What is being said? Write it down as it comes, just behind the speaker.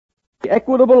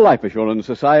Equitable Life Assurance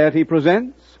Society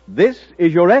presents This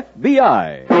Is Your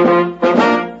FBI.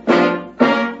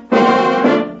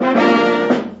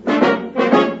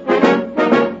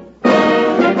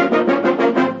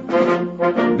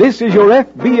 This is Your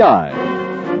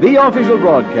FBI, the official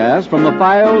broadcast from the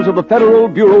files of the Federal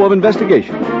Bureau of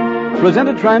Investigation.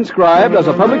 Presented transcribed as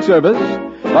a public service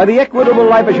by the Equitable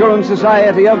Life Assurance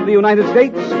Society of the United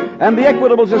States and the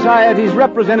Equitable Society's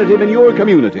representative in your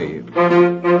community.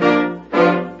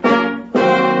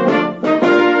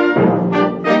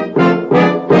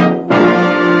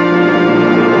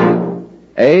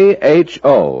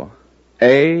 AHO.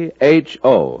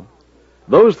 AHO.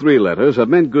 Those three letters have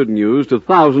meant good news to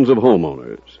thousands of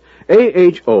homeowners.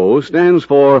 AHO stands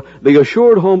for the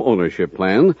Assured Home Ownership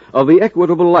Plan of the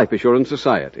Equitable Life Assurance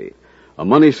Society. A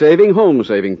money-saving,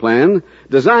 home-saving plan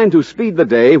designed to speed the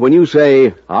day when you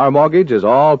say, "Our mortgage is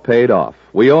all paid off.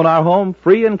 We own our home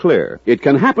free and clear." It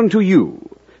can happen to you.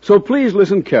 So please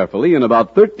listen carefully in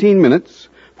about 13 minutes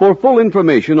for full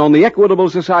information on the Equitable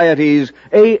Society's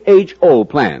AHO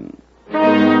plan.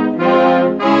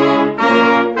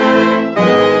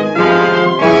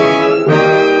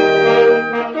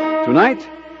 Tonight,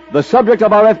 the subject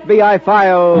of our FBI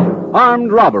file,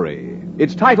 armed robbery.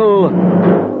 Its title,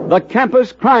 The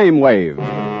Campus Crime Wave.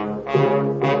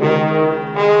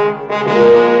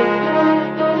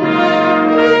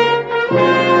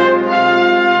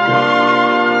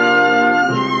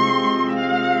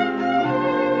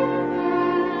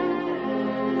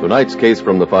 Tonight's case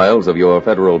from the files of your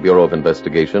Federal Bureau of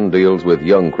Investigation deals with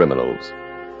young criminals,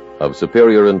 of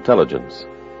superior intelligence,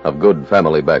 of good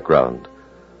family background.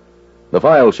 The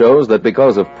file shows that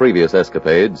because of previous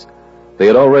escapades, they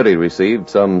had already received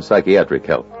some psychiatric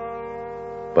help.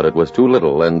 But it was too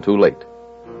little and too late.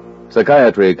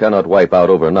 Psychiatry cannot wipe out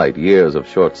overnight years of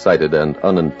short-sighted and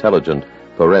unintelligent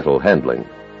parental handling.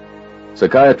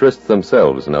 Psychiatrists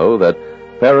themselves know that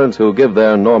parents who give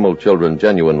their normal children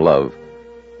genuine love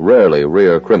rarely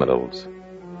rear criminals.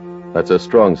 That's a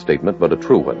strong statement, but a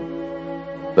true one.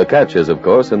 The catch is, of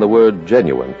course, in the word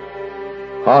genuine.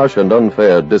 Harsh and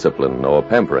unfair discipline or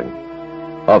pampering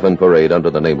often parade under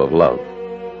the name of love.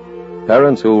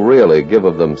 Parents who really give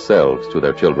of themselves to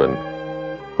their children,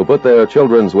 who put their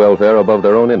children's welfare above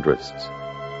their own interests,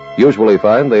 usually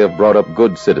find they have brought up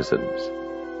good citizens.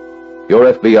 Your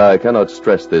FBI cannot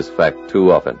stress this fact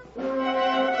too often.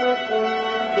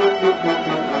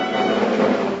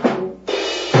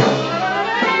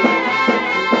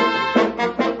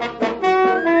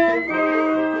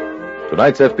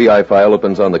 Tonight's FBI file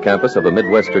opens on the campus of a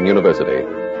Midwestern university.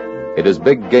 It is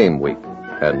Big Game Week,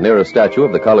 and near a statue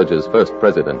of the college's first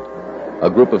president, a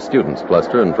group of students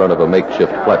cluster in front of a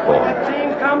makeshift platform. When the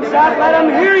team comes out, let them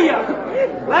hear you.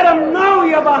 Let them know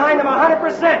you're behind them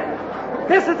 100%.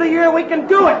 This is the year we can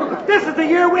do it. This is the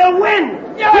year we'll win.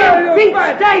 We'll beat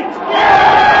State.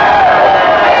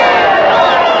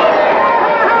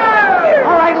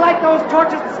 All right, light those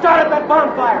torches and start at that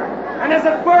bonfire. And as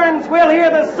it burns, we'll hear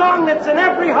the song that's in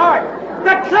every heart.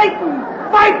 The Clayton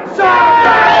Fight Song!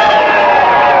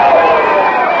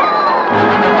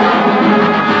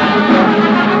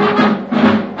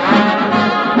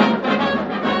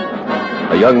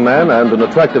 A young man and an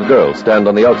attractive girl stand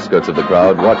on the outskirts of the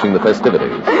crowd watching the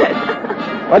festivities.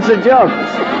 What's the joke?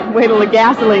 Wait till the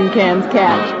gasoline cans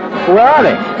catch. Where are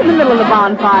they? In the middle of the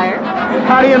bonfire.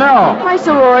 How do you know? My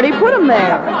sorority put them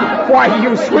there. Why,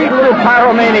 you sweet little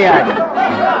pyromaniac.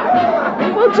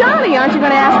 Well, Johnny, aren't you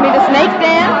going to ask me to snake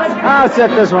dance? I'll set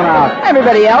this one out.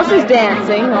 Everybody else is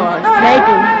dancing or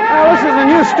snaking. This is a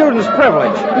new student's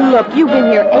privilege. Look, you've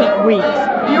been here 8 weeks.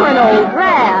 You're an old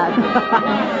grad.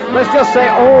 Let's just say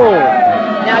old.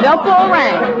 Now, don't pull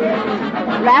rank.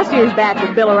 Last year's batch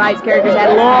of Bill of Rights characters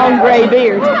had long gray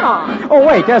beards. Come on. Oh,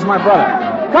 wait, there's my brother.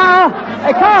 Carl!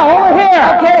 Hey, Carl, over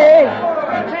here! Okay.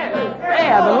 Hey,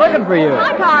 I've been looking for you.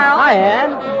 Hi, Carl. Hi,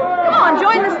 Ann. Come on,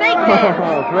 join the snake dance.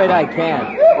 Oh, great I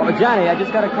can. Oh, Johnny, I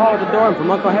just got a call at the dorm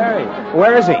from Uncle Harry.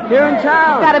 Where is he? Here in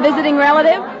town. Got a visiting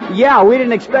relative? Yeah, we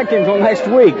didn't expect him until next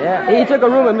week. Yeah. He took a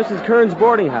room at Mrs. Kern's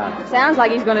boarding house. Sounds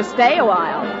like he's going to stay a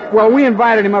while. Well, we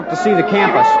invited him up to see the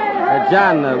campus.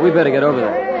 John, we better get over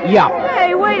there. Yeah.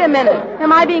 Hey, wait a minute.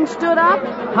 Am I being stood up?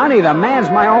 Honey, the man's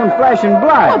my own flesh and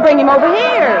blood. Well, bring him over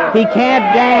here. He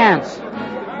can't dance.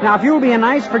 Now, if you'll be a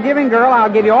nice, forgiving girl, I'll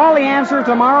give you all the answers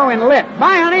tomorrow in lit.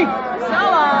 Bye, honey. So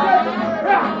long.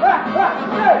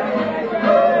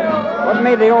 What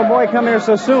made the old boy come here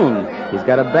so soon? He's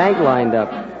got a bank lined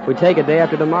up. We take it day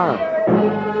after tomorrow.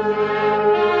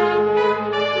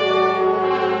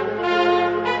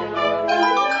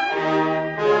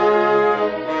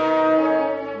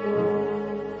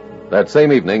 That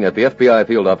same evening, at the FBI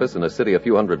field office in a city a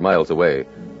few hundred miles away,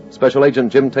 Special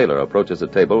Agent Jim Taylor approaches a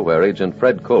table where Agent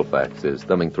Fred Colfax is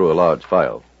thumbing through a large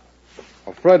file.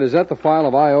 Oh, Fred, is that the file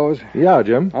of IOs? Yeah,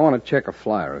 Jim. I want to check a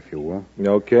flyer, if you will.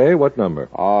 Okay, what number?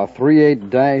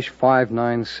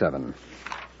 38-597.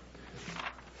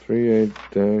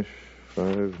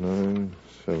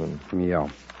 38-597. Yeah.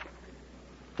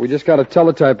 We just got a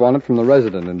teletype on it from the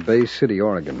resident in Bay City,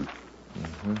 Oregon.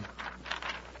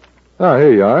 Ah,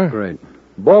 here you are. Great.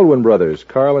 Baldwin Brothers,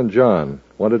 Carl and John,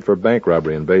 wanted for bank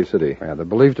robbery in Bay City. Yeah, they're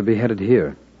believed to be headed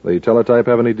here. The teletype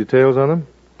have any details on them?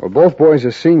 Well, both boys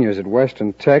are seniors at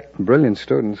Western Tech, brilliant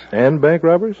students. And bank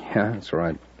robbers? Yeah, that's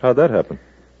right. How'd that happen?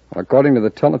 Well, according to the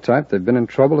teletype, they've been in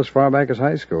trouble as far back as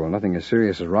high school. Nothing as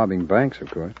serious as robbing banks, of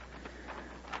course.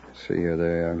 Let's see here,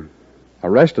 they're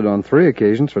arrested on 3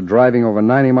 occasions for driving over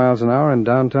 90 miles an hour in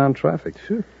downtown traffic.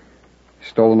 Sure.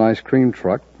 Stole an ice cream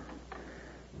truck.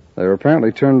 They were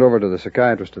apparently turned over to the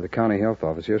psychiatrist of the county health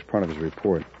office. Here's part of his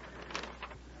report.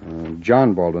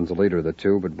 John Baldwin's the leader of the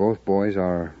two, but both boys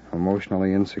are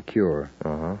emotionally insecure.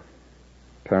 Uh-huh.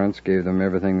 Parents gave them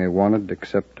everything they wanted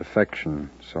except affection,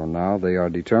 so now they are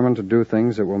determined to do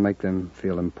things that will make them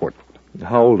feel important.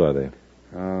 How old are they?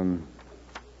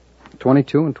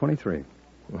 22 and 23.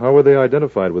 How were they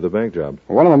identified with the bank job?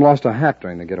 Well, one of them lost a hat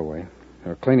during the getaway.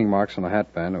 There were cleaning marks on the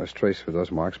hat band. It was traced with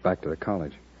those marks back to the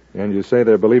college. And you say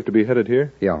they're believed to be headed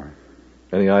here? Yeah.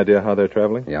 Any idea how they're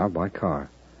traveling? Yeah, by car.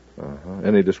 Uh-huh.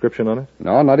 Any description on it?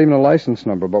 No, not even a license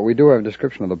number, but we do have a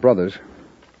description of the brothers.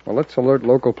 Well, let's alert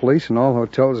local police and all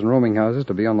hotels and rooming houses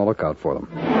to be on the lookout for them.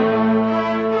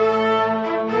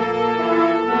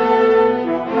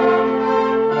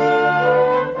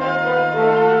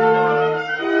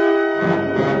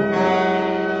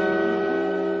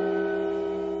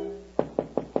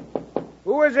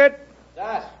 Who is it?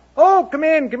 Us. Oh, come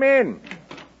in, come in.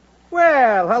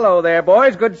 Well, hello there,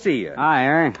 boys. Good to see you. Hi,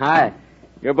 Aaron. Hi.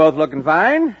 You're both looking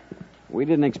fine. We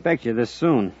didn't expect you this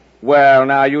soon. Well,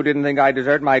 now, you didn't think I'd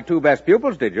desert my 2 best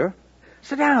pupils, did you?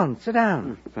 Sit down, sit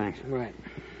down. Thanks. Right.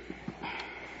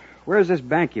 Where's this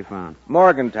bank you found?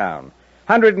 Morgantown.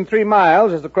 103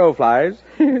 miles as the crow flies.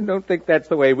 Don't think that's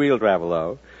the way we'll travel,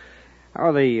 though. How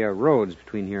are the roads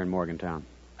between here and Morgantown?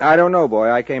 I don't know, boy.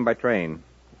 I came by train.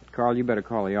 Carl, you better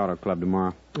call the auto club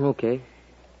tomorrow. Okay.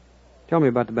 Tell me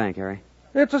about the bank, Harry.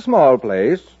 It's a small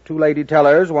place. 2 lady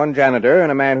tellers, 1 janitor,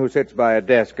 and a man who sits by a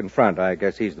desk in front. I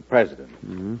guess he's the president.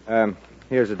 Mm-hmm.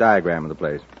 Here's a diagram of the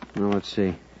place. Well, let's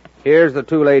see. Here's the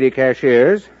 2 lady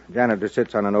cashiers. Janitor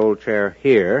sits on an old chair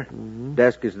here. Mm-hmm.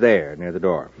 Desk is there, near the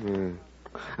door.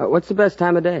 What's the best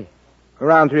time of day?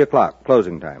 Around 3 o'clock,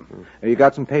 closing time. You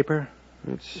got some paper?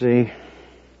 Let's see.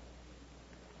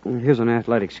 Here's an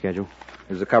athletic schedule.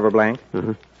 Is the cover blank?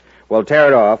 Uh-huh. Well, tear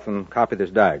it off and copy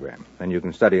this diagram. Then you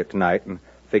can study it tonight and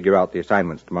figure out the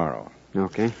assignments tomorrow.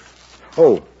 Okay.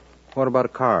 Oh, what about a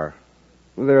car?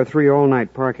 Well, there are 3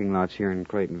 all-night parking lots here in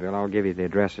Claytonville. I'll give you the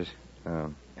addresses.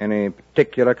 Any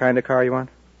particular kind of car you want?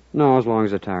 No, as long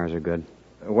as the tires are good.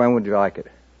 When would you like it?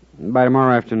 By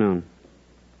tomorrow afternoon.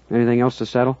 Anything else to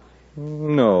settle?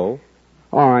 No.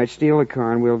 All right, steal the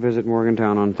car and we'll visit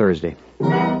Morgantown on Thursday.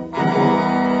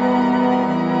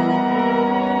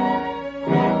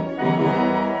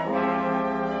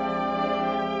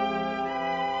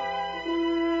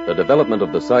 The development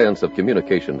of the science of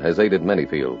communication has aided many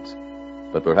fields,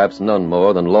 but perhaps none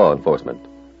more than law enforcement.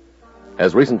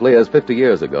 As recently as 50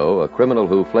 years ago, a criminal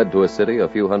who fled to a city a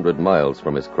few hundred miles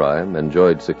from his crime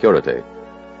enjoyed security.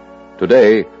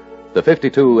 Today, the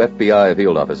 52 FBI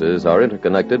field offices are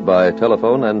interconnected by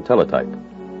telephone and teletype.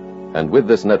 And with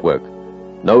this network,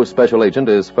 no special agent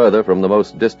is further from the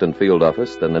most distant field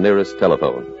office than the nearest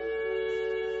telephone.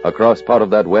 Across part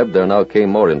of that web, there now came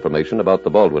more information about the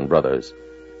Baldwin brothers.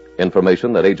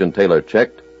 Information that Agent Taylor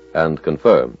checked and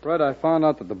confirmed. Fred, I found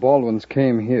out that the Baldwins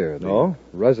came here. The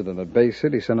resident at Bay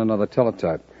City sent another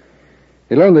teletype.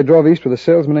 He learned they drove east with a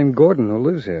salesman named Gordon who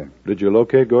lives here. Did you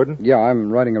locate Gordon? Yeah, I'm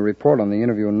writing a report on the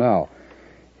interview now.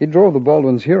 He drove the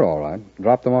Baldwins here all right.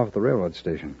 Dropped them off at the railroad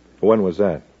station. When was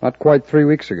that? Not quite 3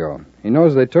 weeks ago. He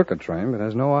knows they took a train, but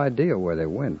has no idea where they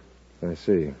went. I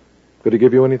see. Could he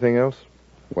give you anything else?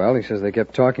 Well, he says they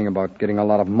kept talking about getting a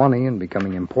lot of money and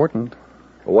becoming important.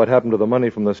 What happened to the money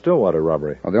from the Stillwater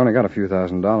robbery? Well, they only got a few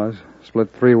 $1,000.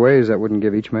 Split 3 ways, that wouldn't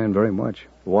give each man very much.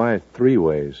 Why 3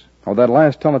 ways? Oh, that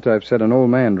last teletype said an old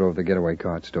man drove the getaway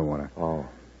car at Stillwater. Oh.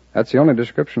 That's the only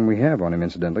description we have on him,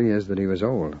 incidentally, is that he was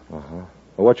old. Uh-huh.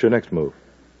 Well, what's your next move?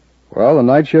 Well, the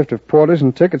night shift of porters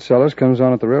and ticket sellers comes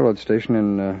on at the railroad station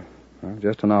in,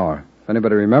 just an hour. If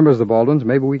anybody remembers the Baldwins,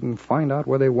 maybe we can find out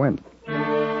where they went.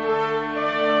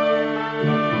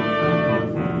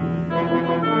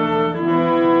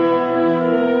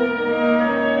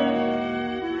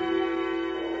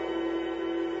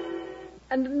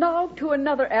 And now to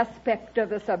another aspect of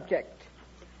the subject.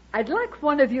 I'd like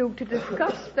one of you to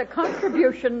discuss the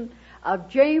contribution of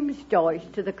James Joyce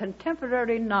to the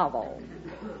contemporary novel.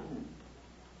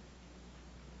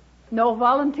 No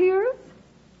volunteers?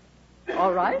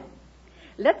 All right.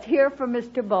 Let's hear from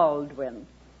Mr. Baldwin.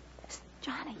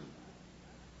 Johnny.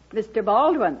 Mr.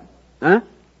 Baldwin. Huh?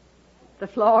 The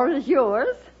floor is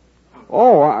yours.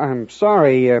 Oh, I'm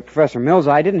sorry, Professor Mills.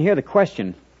 I didn't hear the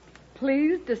question.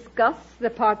 Please discuss the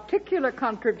particular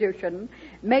contribution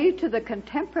made to the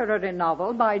contemporary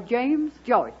novel by James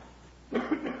Joyce.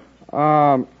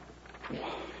 I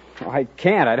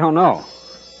can't. I don't know.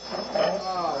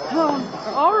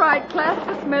 Oh, all right, class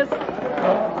dismissed.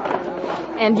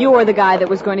 And you're the guy that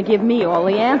was going to give me all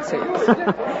the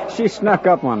answers. She snuck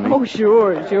up on me. Oh,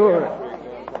 sure.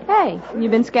 Hey, you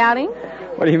been scouting?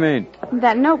 What do you mean?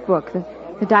 That notebook.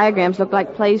 The diagrams look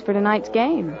like plays for tonight's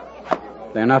game.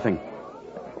 They're nothing.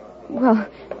 Well,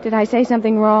 did I say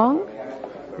something wrong?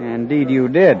 Indeed you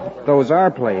did. Those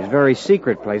are plays, very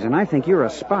secret plays, and I think you're a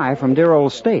spy from dear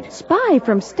old State. Spy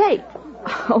from State?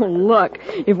 Oh, look,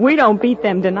 if we don't beat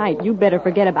them tonight, you better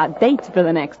forget about dates for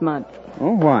the next month.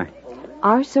 Oh, why?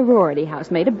 Our sorority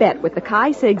house made a bet with the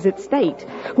Chi Sigs at State.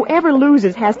 Whoever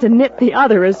loses has to knit the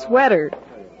other a sweater.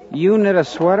 You knit a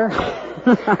sweater?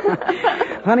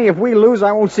 Honey, if we lose,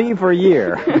 I won't see you for a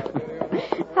year.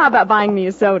 How about buying me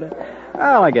a soda?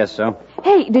 Well, I guess so.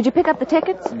 Hey, did you pick up the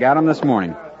tickets? Got them this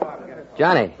morning.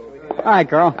 Johnny. Hi,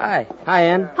 Carl. Hi. Hi,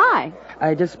 Ann. Hi.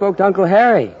 I just spoke to Uncle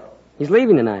Harry. He's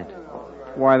leaving tonight.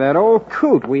 Why, that old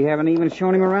coot. We haven't even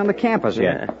shown him around the campus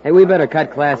yet. Hey, we better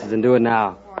cut classes and do it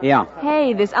now. Yeah.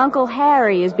 Hey, this Uncle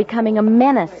Harry is becoming a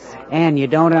menace. Ann, you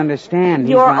don't understand.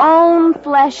 Your own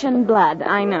flesh and blood,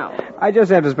 I know. I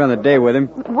just have to spend the day with him.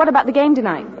 What about the game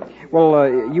tonight?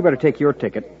 Well, you better take your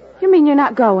ticket. You mean you're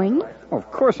not going? Oh, of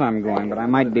course I'm going, but I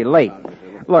might be late.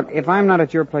 Look, if I'm not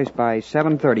at your place by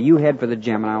 7:30, you head for the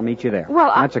gym, and I'll meet you there.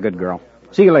 Well, That's a good girl.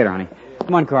 See you later, honey.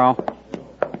 Come on, Carl.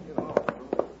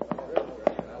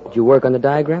 Did you work on the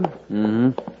diagram?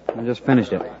 Mm-hmm. I just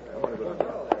finished it.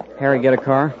 Harry get a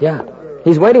car? Yeah.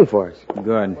 He's waiting for us.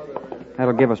 Good.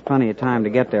 That'll give us plenty of time to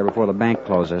get there before the bank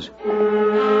closes.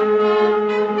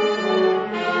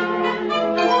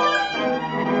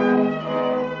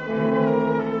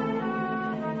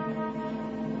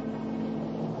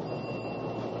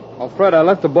 Oh, Fred, I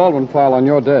left the Baldwin file on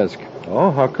your desk.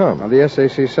 Oh, how come? Now, the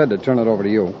SAC said to turn it over to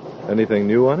you. Anything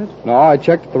new on it? No, I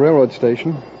checked at the railroad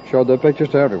station. Showed their pictures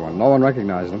to everyone. No one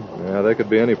recognized them. Yeah, they could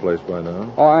be any place by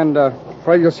now. Oh, and,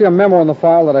 Fred, you'll see a memo in the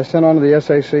file that I sent on to the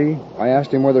SAC. I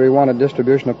asked him whether he wanted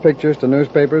distribution of pictures to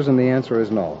newspapers, and the answer is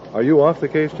no. Are you off the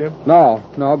case, Jim? No,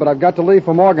 but I've got to leave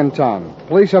for Morgantown.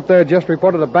 Police up there just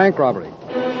reported a bank robbery.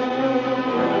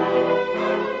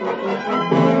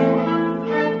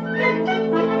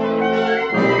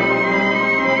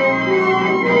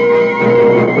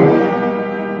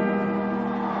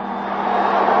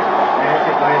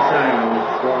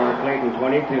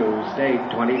 State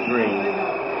 23.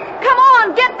 Come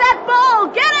on, get that ball!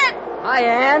 Get it! Hi,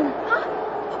 Ann.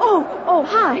 Oh,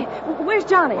 hi. Where's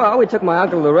Johnny? Well, we took my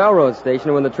uncle to the railroad station,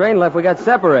 and when the train left, we got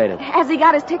separated. Has he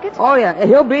got his tickets? Oh, yeah,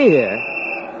 he'll be here.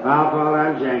 Foul ball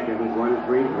on Jenkins, 1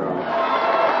 free throw.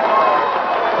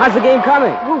 How's the game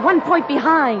coming? We're 1 point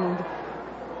behind.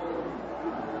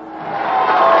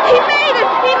 He made it!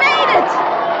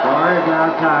 Score is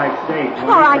now tied. State 23.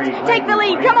 All right, take the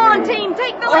lead. Come on, team,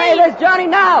 take the lead. Hey, there's Johnny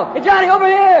now. Hey, Johnny, over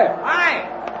here. Hi.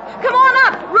 Come on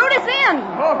up. Root us in.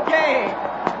 Okay.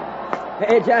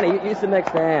 Hey, Johnny, you sit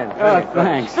next to Ann. Oh,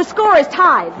 thanks. The score is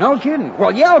tied. No kidding.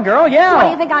 Well, yell, girl, yell. What do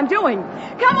you think I'm doing?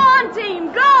 Come on,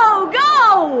 team.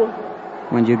 Go!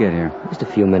 When'd you get here? Just a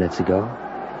few minutes ago.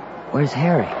 Where's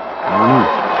Harry? I don't know.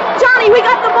 Johnny, we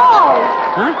got the ball.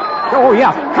 Huh? Oh,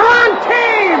 yeah. Come on,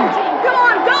 team! Come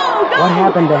on, go! What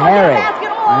happened to Harry?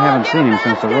 I haven't seen him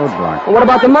since the roadblock. Well, what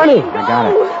about the money? I got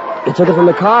it. They took it from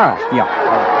the car. Yeah.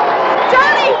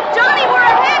 Johnny, we're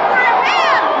ahead!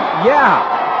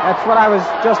 Yeah. That's what I was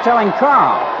just telling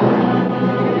Carl.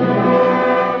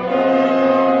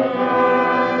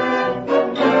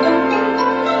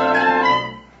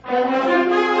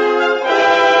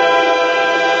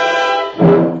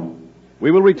 We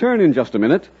will return in just a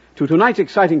minute to tonight's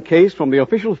exciting case from the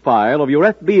official file of your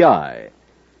FBI.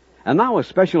 And now a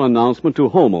special announcement to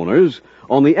homeowners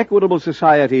on the Equitable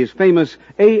Society's famous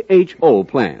AHO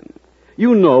plan.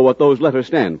 You know what those letters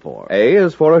stand for. A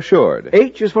is for assured.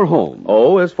 H is for home.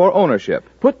 O is for ownership.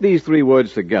 Put these 3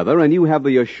 words together and you have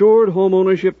the assured home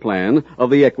ownership plan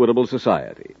of the Equitable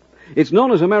Society. It's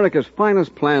known as America's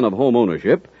finest plan of home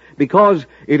ownership because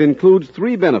it includes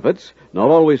 3 benefits not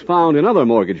always found in other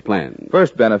mortgage plans.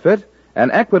 First benefit, An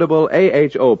Equitable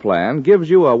AHO plan gives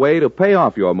you a way to pay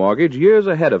off your mortgage years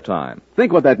ahead of time.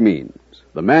 Think what that means.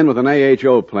 The man with an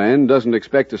AHO plan doesn't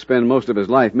expect to spend most of his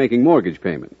life making mortgage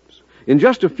payments. In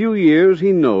just a few years,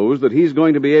 he knows that he's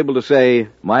going to be able to say,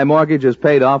 My mortgage is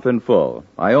paid off in full.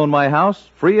 I own my house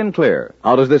free and clear.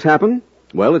 How does this happen?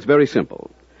 Well, it's very simple.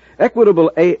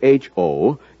 Equitable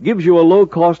AHO gives you a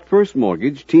low-cost first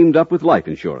mortgage teamed up with life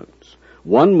insurance.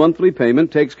 One monthly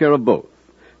payment takes care of both.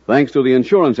 Thanks to the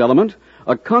insurance element,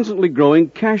 a constantly growing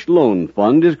cash loan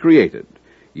fund is created.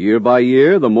 Year by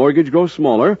year, the mortgage grows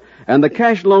smaller and the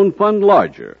cash loan fund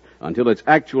larger until it's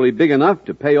actually big enough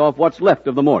to pay off what's left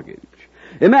of the mortgage.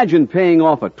 Imagine paying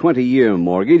off a 20-year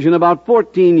mortgage in about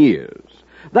 14 years.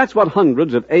 That's what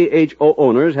hundreds of AHO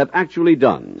owners have actually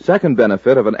done. Second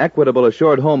benefit of an Equitable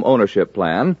Assured Home Ownership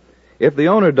plan, if the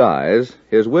owner dies,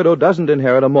 his widow doesn't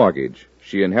inherit a mortgage.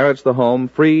 She inherits the home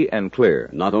free and clear.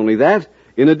 Not only that,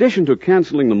 in addition to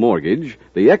canceling the mortgage,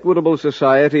 the Equitable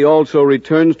Society also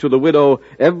returns to the widow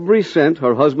every cent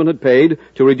her husband had paid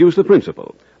to reduce the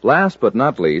principal. Last but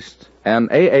not least, an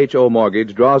AHO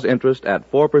mortgage draws interest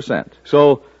at 4%.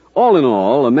 So, all in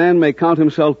all, a man may count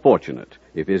himself fortunate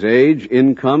if his age,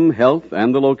 income, health,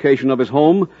 and the location of his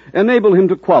home enable him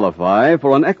to qualify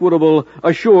for an Equitable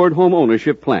Assured Home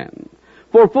Ownership plan.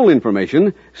 For full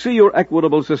information, see your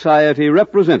Equitable Society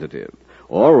representative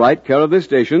or write care of this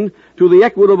station to the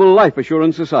Equitable Life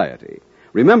Assurance Society.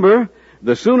 Remember,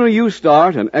 the sooner you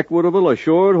start an Equitable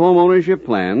Assured Home Ownership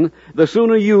plan, the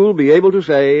sooner you'll be able to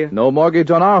say, No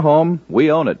mortgage on our home.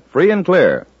 We own it, free and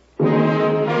clear.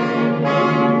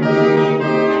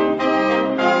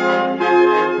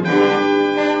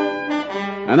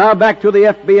 And now back to the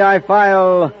FBI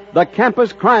file, The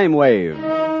Campus Crime Wave.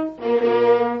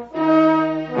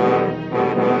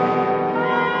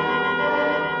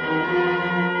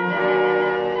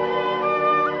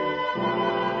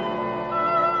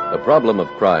 The problem of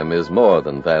crime is more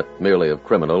than that merely of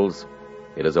criminals.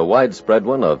 It is a widespread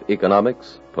one of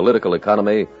economics, political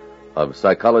economy, of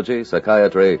psychology,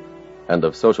 psychiatry, and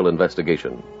of social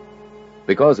investigation.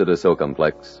 Because it is so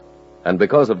complex, and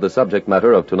because of the subject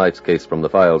matter of tonight's case from the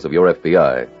files of your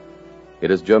FBI,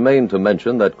 it is germane to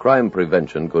mention that crime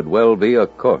prevention could well be a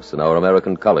course in our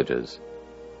American colleges.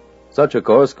 Such a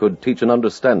course could teach an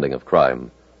understanding of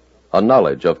crime, a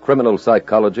knowledge of criminal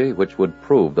psychology which would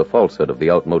prove the falsehood of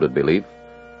the outmoded belief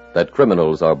that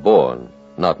criminals are born,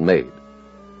 not made.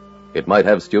 It might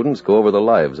have students go over the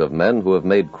lives of men who have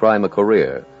made crime a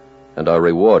career and are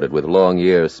rewarded with long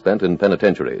years spent in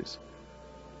penitentiaries.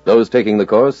 Those taking the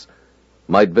course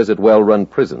might visit well-run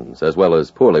prisons as well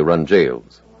as poorly run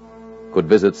jails, could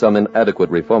visit some inadequate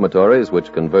reformatories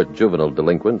which convert juvenile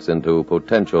delinquents into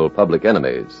potential public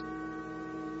enemies.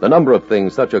 The number of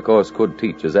things such a course could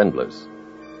teach is endless,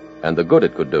 and the good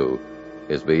it could do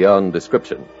is beyond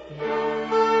description.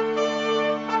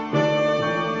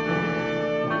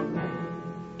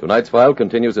 Tonight's file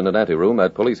continues in an anteroom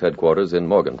at police headquarters in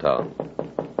Morgantown.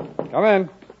 Come in.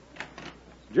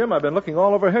 Jim, I've been looking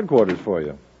all over headquarters for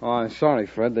you. Oh, I'm sorry,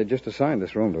 Fred. They just assigned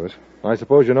this room to us. I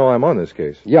suppose you know I'm on this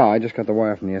case. Yeah, I just got the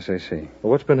wire from the SAC. Well,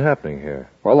 what's been happening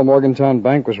here? Well, the Morgantown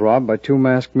bank was robbed by two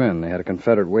masked men. They had a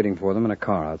Confederate waiting for them in a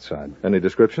car outside. Any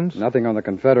descriptions? Nothing on the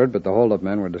Confederate, but the hold-up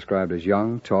men were described as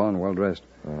young, tall, and well-dressed.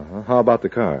 Uh-huh. How about the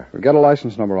car? We've got a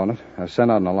license number on it. I've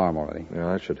sent out an alarm already.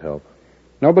 Yeah, that should help.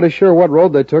 Nobody's sure what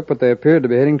road they took, but they appeared to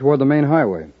be heading toward the main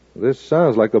highway. This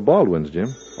sounds like the Baldwins,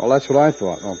 Jim. Well, that's what I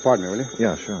thought. Oh, pardon me, will you?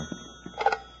 Yeah, sure.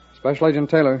 Special Agent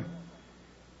Taylor.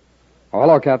 Oh,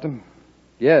 hello, Captain.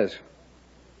 Yes.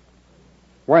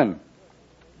 When?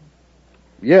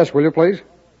 Yes, will you, please?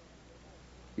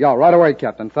 Yeah, right away,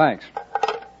 Captain. Thanks.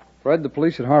 Fred, the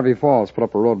police at Harvey Falls put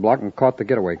up a roadblock and caught the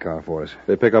getaway car for us.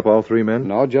 They pick up all three men?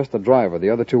 No, just the driver.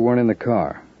 The other two weren't in the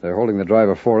car. They're holding the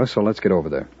driver for us, so let's get over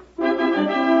there.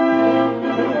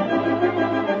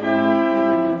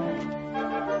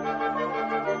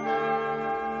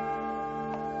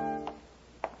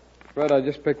 Fred, I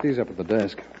just picked these up at the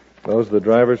desk. Those the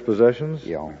driver's possessions?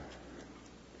 Yeah.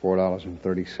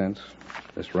 $4.30.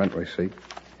 This rent receipt.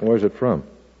 Where's it from?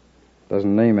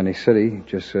 Doesn't name any city.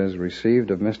 Just says received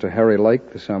of Mr. Harry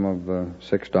Lake the sum of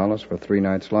 $6 for 3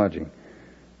 nights lodging.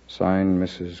 Signed,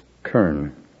 Mrs.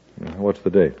 Kern. What's the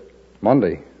date?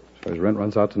 Monday. So his rent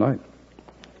runs out tonight.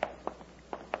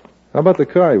 How about the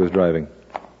car he was driving?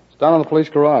 It's down in the police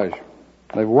garage.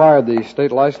 They've wired the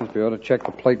state license bureau to check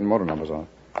the plate and motor numbers on it.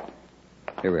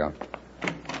 Here we are.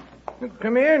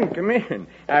 Come in.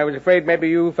 I was afraid maybe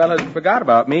you fellas forgot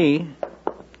about me.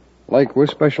 Lake, we're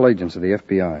special agents of the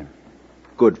FBI.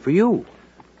 Good for you.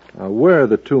 Where are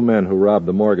the two men who robbed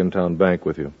the Morgantown bank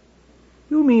with you?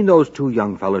 You mean those two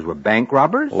young fellas were bank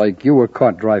robbers? Like you were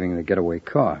caught driving the getaway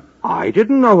car. I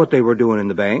didn't know what they were doing in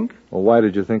the bank. Well, why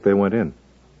did you think they went in?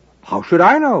 How should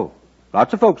I know?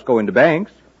 Lots of folks go into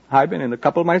banks. I've been in a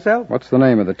couple myself. What's the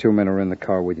name of the two men who were in the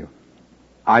car with you?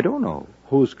 I don't know.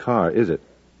 Whose car is it?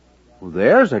 Well,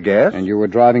 theirs, I guess. And you were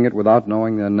driving it without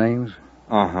knowing their names?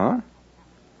 Uh-huh.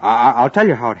 I'll tell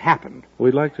you how it happened.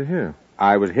 We'd like to hear.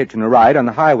 I was hitching a ride on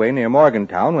the highway near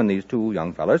Morgantown when these two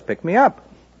young fellas picked me up.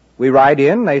 We ride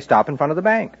in, they stop in front of the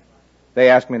bank. They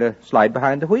asked me to slide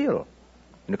behind the wheel.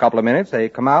 In a couple of minutes, they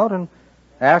come out and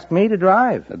asked me to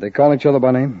drive. Did they call each other by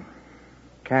name?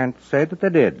 Can't say that they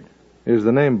did. Is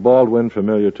the name Baldwin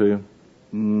familiar to you?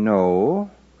 No.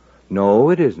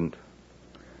 No, it isn't.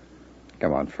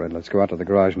 Come on, Fred. Let's go out to the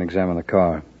garage and examine the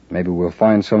car. Maybe we'll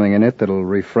find something in it that'll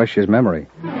refresh his memory.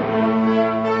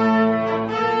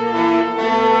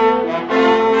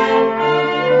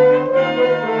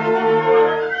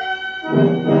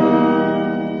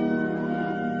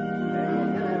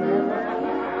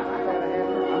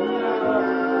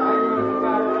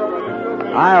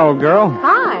 Hi, old girl.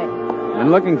 Hi.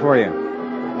 Been looking for you.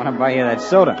 Want to buy you that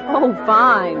soda. Oh,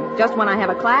 fine. Just when I have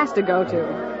a class to go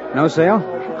to. No sale?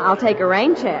 I'll take a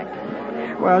rain check.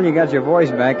 Well, you got your voice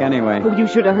back anyway. Oh, you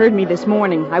should have heard me this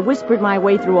morning. I whispered my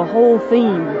way through a whole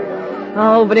theme.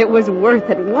 Oh, but it was worth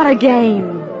it. What a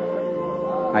game.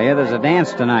 I hear there's a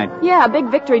dance tonight. Yeah, a big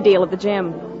victory deal at the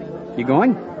gym. You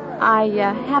going? I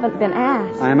haven't been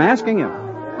asked. I'm asking you.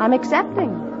 I'm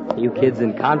accepting. You kids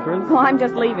in conference? Oh, I'm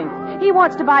just leaving. He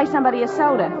wants to buy somebody a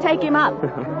soda. Take him up.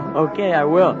 Okay, I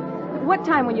will. What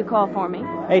time will you call for me?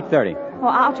 8:30.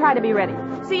 Well, I'll try to be ready.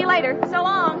 See you later. So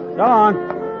long. So long.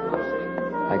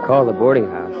 I called the boarding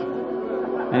house.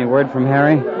 Any word from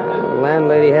Harry? The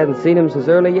landlady hadn't seen him since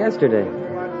early yesterday.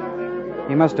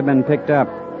 He must have been picked up.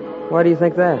 Why do you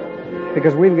think that?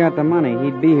 Because we've got the money.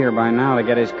 He'd be here by now to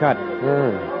get his cut.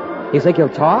 You think he'll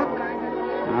talk?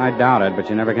 I doubt it, but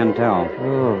you never can tell.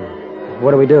 Oh.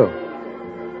 What do we do?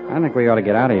 I think we ought to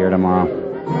get out of here tomorrow.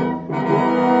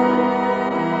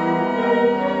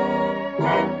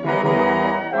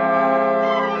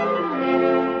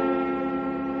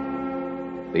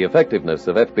 The effectiveness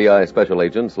of FBI special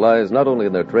agents lies not only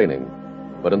in their training,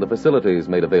 but in the facilities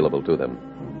made available to them.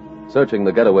 Searching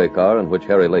the getaway car in which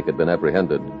Harry Lake had been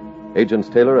apprehended, Agents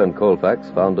Taylor and Colfax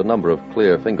found a number of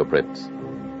clear fingerprints,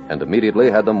 and immediately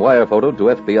had them wire photoed to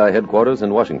FBI headquarters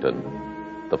in Washington.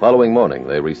 The following morning,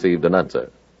 they received an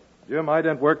answer. Jim, I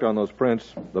didn't work on those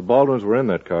prints. The Baldwins were in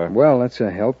that car. Well, that's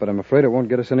a help, but I'm afraid it won't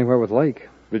get us anywhere with Lake.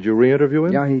 Did you re-interview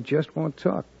him? Yeah, he just won't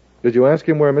talk. Did you ask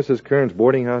him where Mrs. Kern's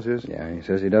boarding house is? Yeah, he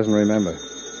says he doesn't remember.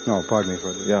 No, pardon me for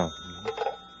this. Yeah.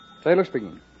 Taylor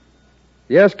speaking.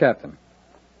 Yes, Captain.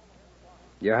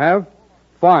 You have?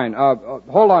 Fine.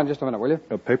 Hold on just a minute, will you?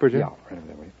 A paper, Jim? Yeah, right over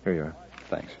there, will you? Here you are.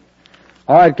 Thanks.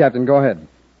 All right, Captain, go ahead.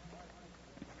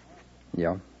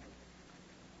 Yeah.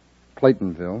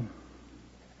 Claytonville.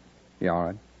 Yeah, all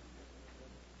right.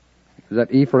 Is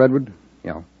that E for Edward?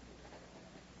 Yeah.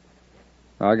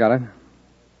 I got it.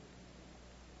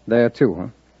 There, too, huh?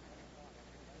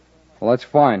 Well, that's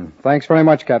fine. Thanks very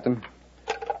much, Captain.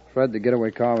 Fred, the getaway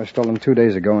car was stolen 2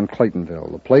 days ago in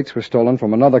Claytonville. The plates were stolen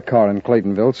from another car in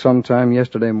Claytonville sometime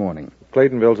yesterday morning.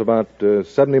 Claytonville's about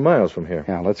 70 miles from here.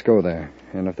 Yeah, let's go there.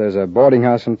 And if there's a boarding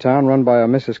house in town run by a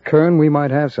Mrs. Kern, we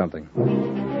might have something.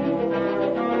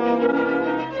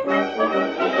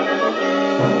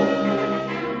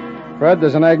 Fred,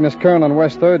 there's an Agnes Kern on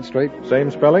West 3rd Street.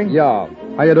 Same spelling? Yeah.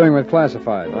 How you doing with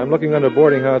classified? I'm looking under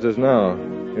boarding houses now.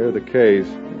 Here are the K's.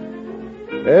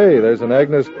 Hey, there's an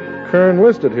Agnes Kern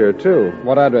listed here, too.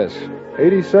 What address?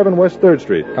 87 West 3rd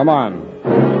Street. Come on.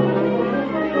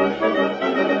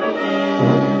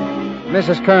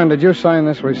 Mrs. Kern, did you sign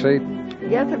this receipt?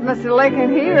 Yes, if Mr. Lake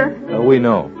ain't here. We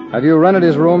know. Have you rented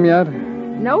his room yet?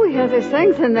 No, he has his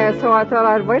things in there, so I thought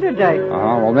I'd wait a day.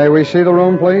 Well, may we see the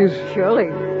room, please? Surely.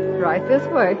 Right this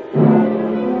way.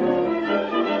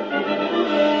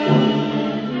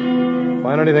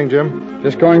 Find anything, Jim?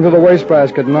 Just going through the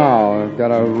wastebasket now. I've got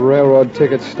a railroad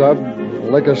ticket stub,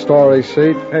 liquor store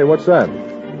receipt. Hey, what's that?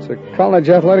 It's a college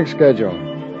athletic schedule.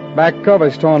 Back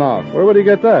cover's torn off. Where would he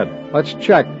get that? Let's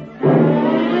check.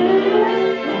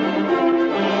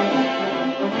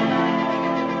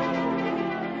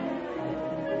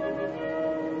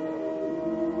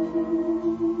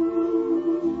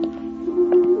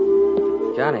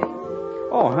 Johnny.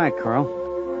 Oh, hi, Carl.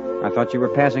 I thought you were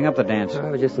passing up the dance.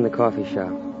 I was just in the coffee shop.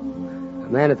 A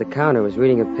man at the counter was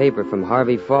reading a paper from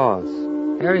Harvey Falls.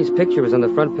 Harry's picture was on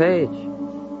the front page.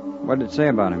 What did it say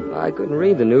about him? I couldn't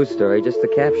read the news story, just the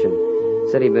caption. It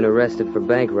said he'd been arrested for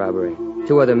bank robbery.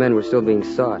 2 other men were still being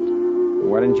sought.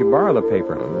 Why didn't you borrow the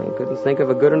paper? I couldn't think of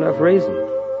a good enough reason.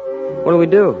 What do we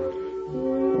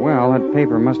do? Well, that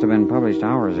paper must have been published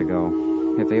hours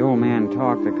ago. If the old man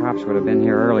talked, the cops would have been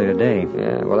here early today.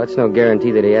 Yeah, well, that's no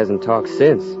guarantee that he hasn't talked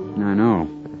since. I know.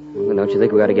 Well, don't you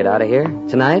think we ought to get out of here?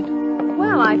 Tonight?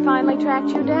 Well, I finally tracked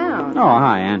you down. Oh,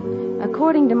 hi, Ann.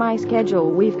 According to my schedule,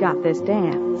 we've got this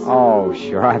dance. Oh,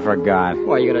 sure, I forgot.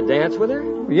 Why, you gonna dance with her?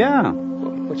 Yeah.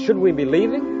 But shouldn't we be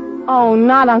leaving? Oh,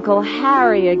 not Uncle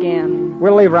Harry again.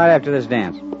 We'll leave right after this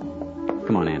dance.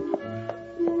 Come on, Ann.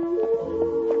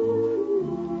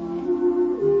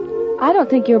 I don't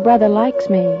think your brother likes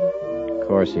me. Of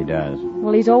course he does.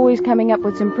 Well, he's always coming up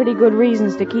with some pretty good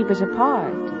reasons to keep us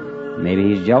apart.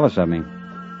 Maybe he's jealous of me.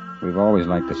 We've always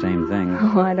liked the same thing.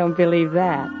 Oh, I don't believe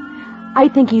that. I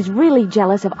think he's really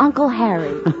jealous of Uncle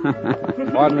Harry.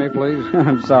 Pardon me, please.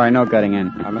 I'm sorry, no cutting in.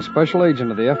 I'm a special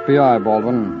agent of the FBI,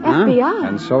 Baldwin. FBI?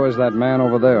 And so is that man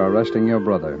over there arresting your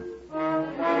brother.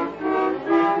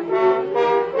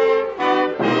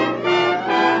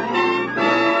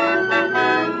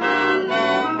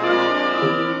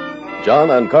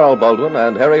 John and Carl Baldwin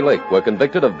and Harry Lake were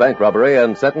convicted of bank robbery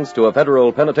and sentenced to a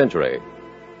federal penitentiary.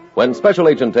 When Special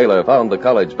Agent Taylor found the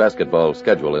college basketball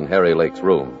schedule in Harry Lake's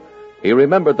room, he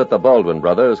remembered that the Baldwin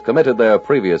brothers committed their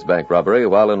previous bank robbery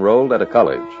while enrolled at a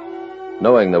college.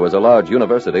 Knowing there was a large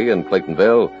university in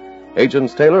Claytonville,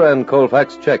 Agents Taylor and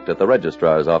Colfax checked at the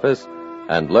registrar's office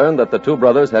and learned that the two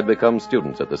brothers had become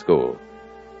students at the school.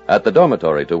 At the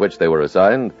dormitory to which they were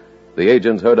assigned, the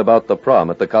agents heard about the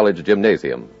prom at the college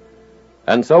gymnasium.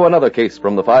 And so another case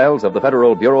from the files of the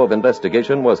Federal Bureau of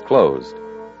Investigation was closed.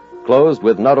 Closed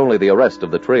with not only the arrest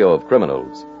of the trio of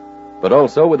criminals, but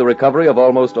also with the recovery of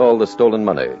almost all the stolen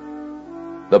money.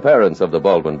 The parents of the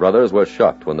Baldwin brothers were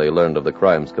shocked when they learned of the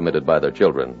crimes committed by their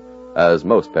children, as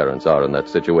most parents are in that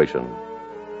situation.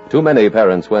 Too many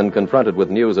parents, when confronted with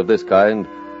news of this kind,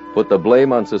 put the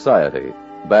blame on society,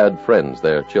 bad friends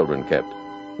their children kept,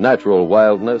 natural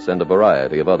wildness, and a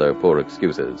variety of other poor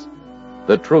excuses.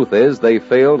 The truth is they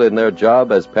failed in their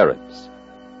job as parents.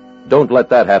 Don't let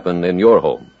that happen in your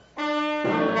home.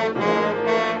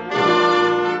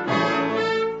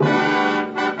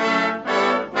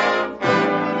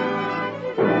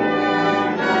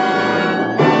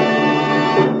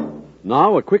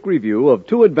 Now, a quick review of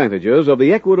two advantages of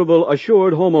the Equitable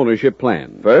Assured Home Ownership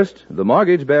Plan. First, the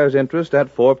mortgage bears interest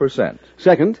at 4%.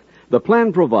 Second, the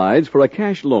plan provides for a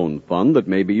cash loan fund that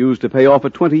may be used to pay off a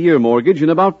 20-year mortgage in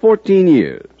about 14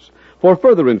 years. For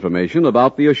further information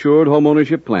about the Assured Home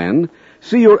Ownership Plan,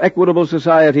 see your Equitable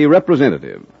Society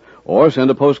representative or send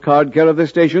a postcard care of this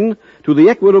station to the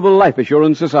Equitable Life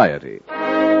Assurance Society.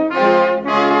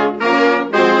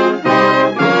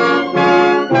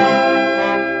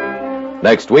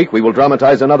 Next week, we will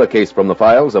dramatize another case from the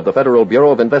files of the Federal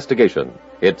Bureau of Investigation.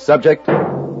 Its subject,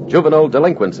 juvenile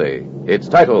delinquency. Its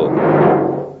title,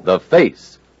 The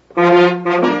Face.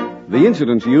 The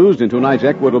incidents used in tonight's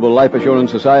Equitable Life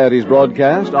Assurance Society's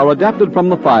broadcast are adapted from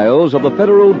the files of the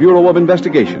Federal Bureau of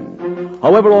Investigation.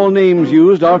 However, all names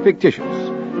used are fictitious,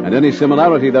 and any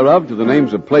similarity thereof to the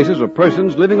names of places or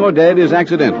persons, living or dead, is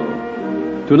accidental.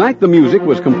 Tonight, the music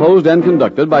was composed and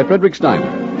conducted by Frederick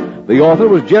Steiner. The author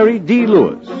was Jerry D.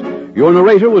 Lewis. Your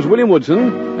narrator was William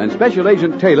Woodson, and Special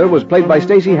Agent Taylor was played by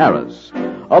Stacey Harris.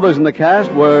 Others in the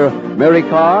cast were Mary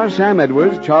Carr, Sam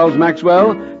Edwards, Charles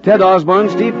Maxwell, Ted Osborne,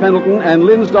 Steve Pendleton, and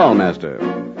Lynn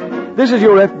Stahlmaster. This Is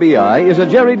Your FBI is a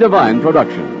Jerry Devine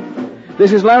production.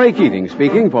 This is Larry Keating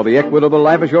speaking for the Equitable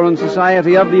Life Assurance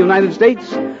Society of the United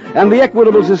States and the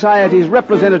Equitable Society's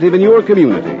representative in your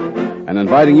community, and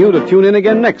inviting you to tune in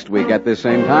again next week at this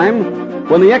same time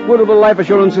when the Equitable Life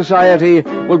Assurance Society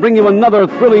will bring you another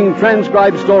thrilling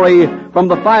transcribed story from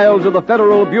the files of the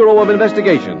Federal Bureau of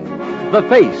Investigation. The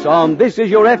Face on This Is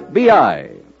Your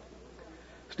FBI.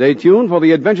 Stay tuned for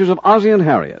the adventures of Ozzie and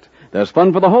Harriet. There's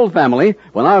fun for the whole family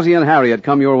when Ozzie and Harriet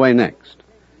come your way next.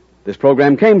 This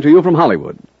program came to you from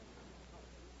Hollywood.